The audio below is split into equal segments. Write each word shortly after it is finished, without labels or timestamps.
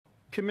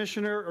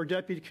Commissioner or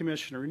Deputy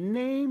Commissioner,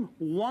 name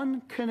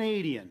one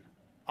Canadian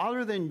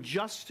other than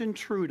Justin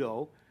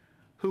Trudeau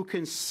who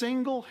can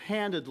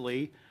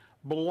single-handedly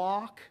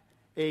block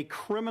a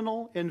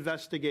criminal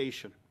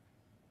investigation.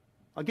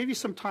 I'll give you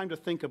some time to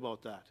think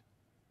about that.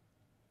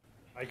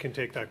 I can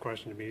take that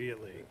question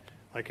immediately.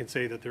 I can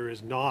say that there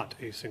is not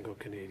a single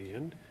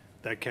Canadian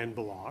that can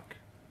block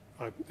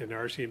an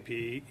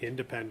RCMP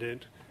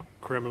independent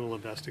criminal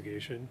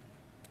investigation,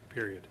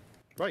 period.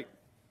 Right.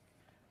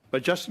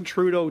 But Justin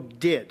Trudeau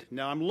did.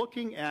 Now, I'm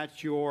looking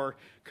at your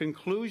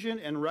conclusion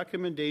and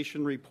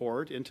recommendation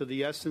report into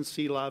the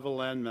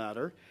SNC-Lavalin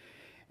matter,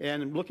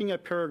 and I'm looking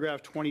at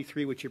paragraph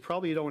 23, which you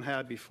probably don't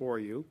have before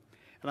you.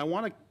 And I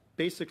want to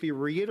basically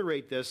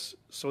reiterate this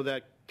so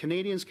that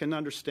Canadians can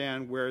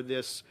understand where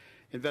this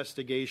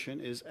investigation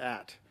is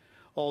at.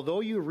 Although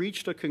you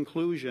reached a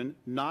conclusion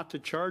not to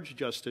charge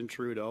Justin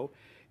Trudeau,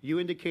 you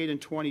indicate in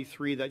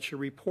 23 that your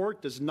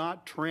report does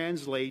not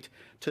translate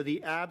to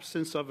the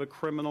absence of a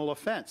criminal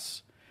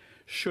offense.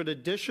 Should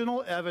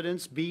additional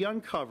evidence be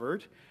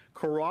uncovered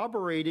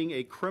corroborating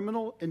a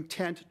criminal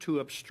intent to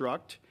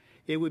obstruct,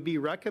 it would be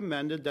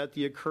recommended that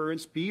the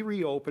occurrence be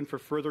reopened for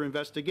further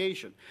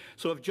investigation.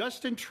 So if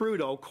Justin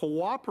Trudeau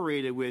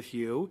cooperated with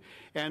you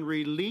and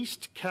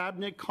released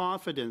cabinet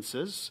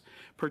confidences,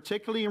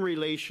 particularly in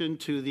relation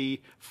to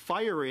the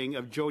firing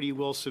of Jody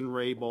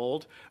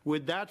Wilson-Raybould,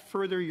 would that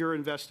further your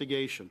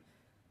investigation?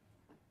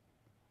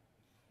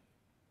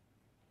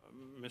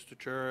 Mr.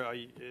 Chair,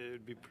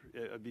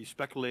 I'd be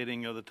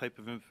speculating of the type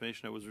of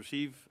information that was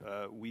received.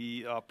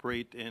 We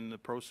operate in the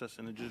process,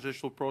 in the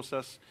judicial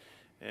process,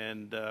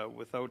 and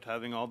without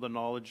having all the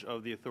knowledge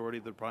of the authority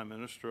of the Prime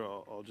Minister,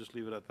 I'll just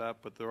leave it at that.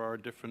 But there are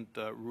different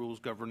rules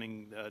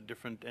governing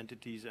different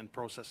entities and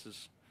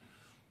processes.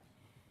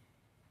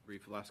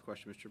 Brief last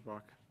question, Mr.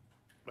 Brock.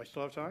 Do I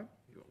still have time?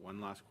 You got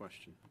one last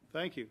question.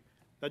 Thank you.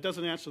 That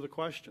doesn't answer the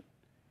question.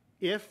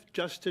 If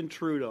Justin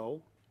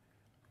Trudeau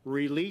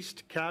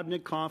released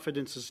cabinet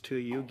confidences to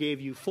you,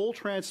 gave you full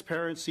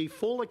transparency,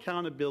 full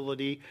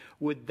accountability,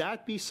 would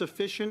that be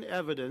sufficient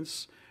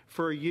evidence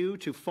for you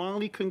to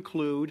finally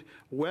conclude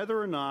whether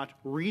or not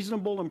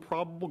reasonable and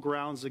probable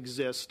grounds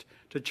exist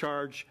to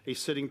charge a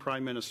sitting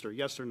Prime Minister?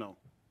 Yes or no?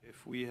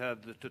 If we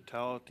had the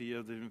totality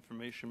of the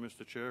information,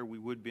 Mr. Chair, we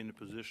would be in a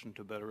position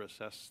to better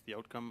assess the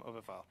outcome of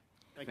a file.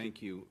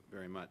 Thank you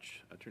very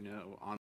much. Attorney on